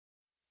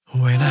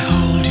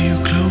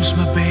lose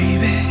my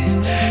baby,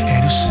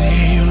 and you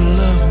say you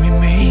love me,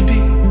 maybe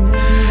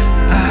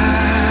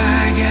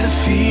I get a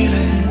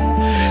feeling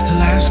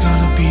life's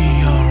gonna be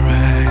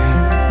alright.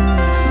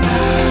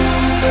 I'll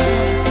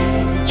be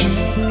with you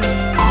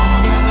all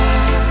my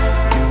life.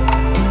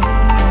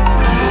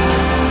 I'll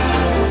be with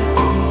you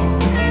all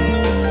my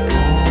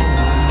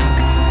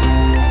life.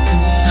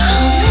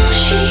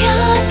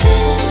 खामोशियाँ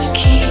दिल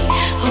की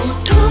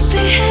होठों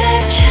पे है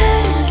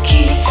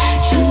छलकी,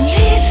 सुन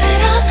ले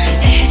जरा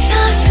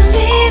एहसास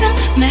मेरा,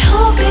 मैं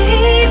हो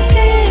गई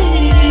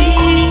तेरी।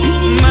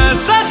 मैं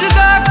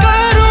सजदा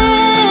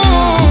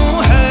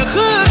करूं है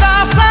खुदा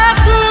सा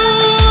तू,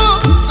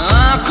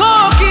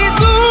 आँखों की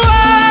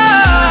दुआ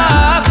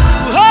तू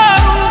हो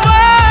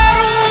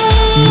रूबरू।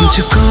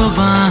 मुझको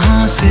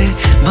बाहों से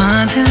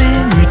बांध ले,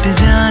 मिट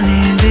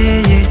जाने दे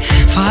ये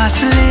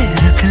फासले,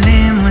 रख ले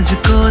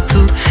मुझको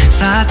तू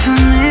साथ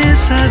में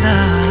सदा।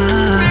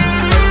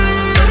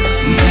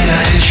 मेरा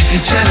इश्क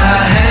चला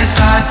है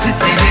साथ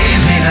तेरे,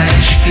 मेरा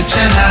इश्क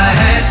चला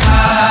है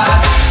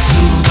साथ,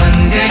 तू बन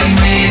गई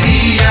मेरी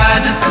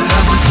याद, तू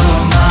अब तो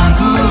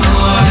मांगू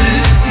और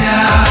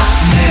क्या।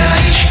 मेरा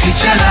इश्क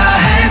चला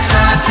है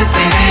साथ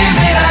तेरे,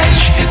 मेरा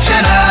इश्क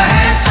चला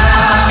है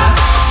साथ,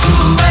 तू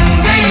बन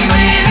गई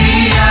मेरी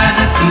याद,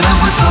 तू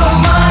अब तो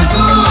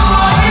मांगू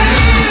और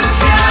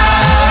क्या।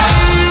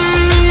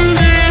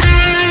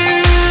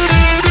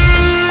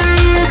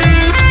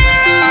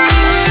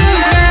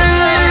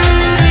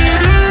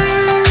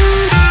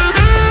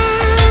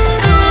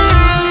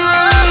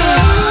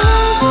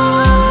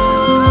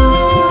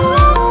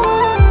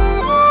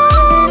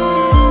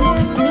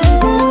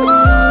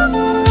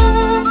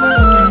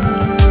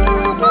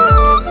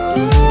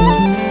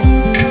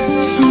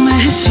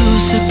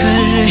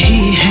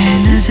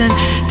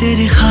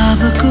 तेरे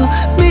ख्वाब को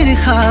मेरे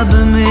ख्वाब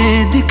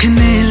में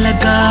दिखने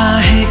लगा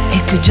है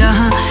एक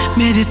जहां,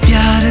 मेरे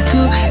प्यार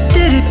को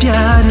तेरे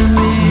प्यार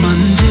में।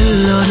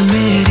 मंजिल और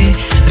मेरे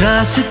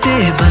रास्ते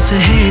बस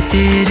है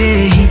तेरे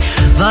ही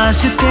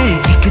वास्ते,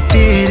 एक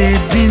तेरे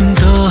बिन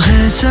तो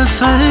है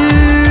सफर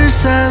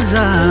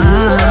सजा।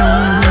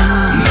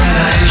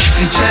 मेरा इश्क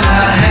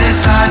चला है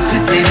साथ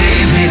तेरे,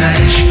 मेरा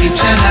इश्क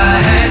चला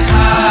है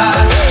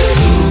साथ,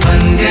 तू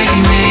बन गई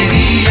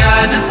मेरी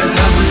याद, तू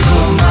अब तो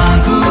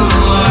मांगू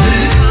और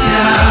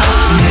क्या।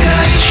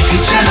 मेरा इश्क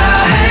चला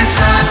है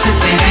साथ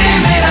तेरे,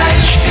 मेरा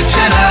इश्क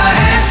चला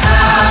है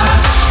साथ,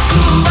 तू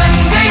बन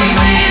गई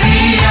मेरी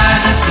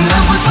याद, तू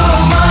अब तो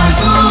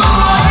मांगू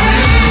और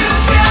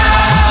क्या।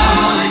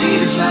 All we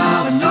need is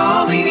love and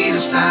all we need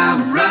is time,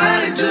 run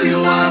into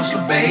your arms,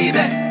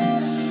 baby.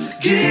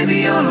 Give me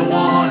all I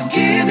want,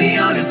 give me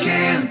all you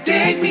can,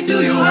 take me to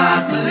your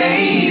heart, my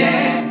lady.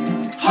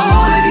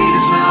 All I need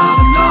is love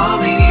and all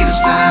we need is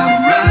time,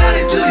 run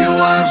into your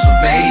arms,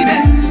 baby.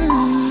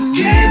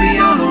 Give me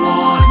all I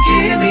want,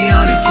 give me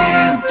all you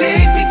can,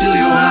 take me to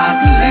your heart,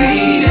 my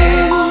lady.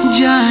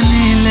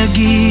 जाने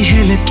लगी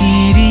है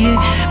लकीरें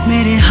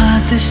मेरे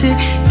हाथ से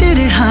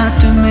तेरे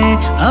हाथ में,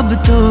 अब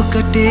तो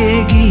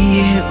कटेगी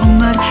ये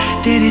उम्र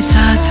तेरे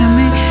साथ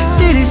में,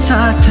 तेरे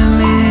साथ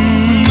में।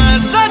 मैं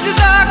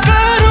सजदा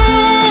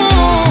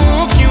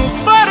करूं क्यों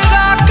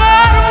पर्दा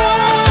करूं,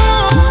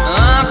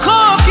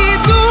 आँखों की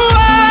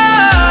दुआ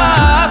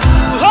तू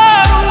हो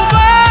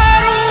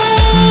रूबरू।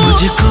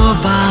 मुझको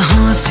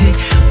बाहों से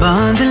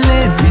बांध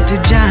ले, मिट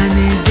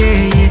जाने दे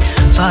ये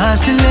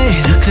फासले,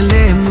 रख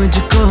ले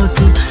मुझको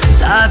तू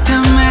साथ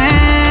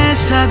में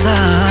सदा।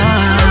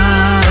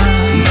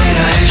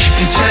 मेरा इश्क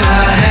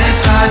चला है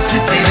साथ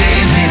तेरे,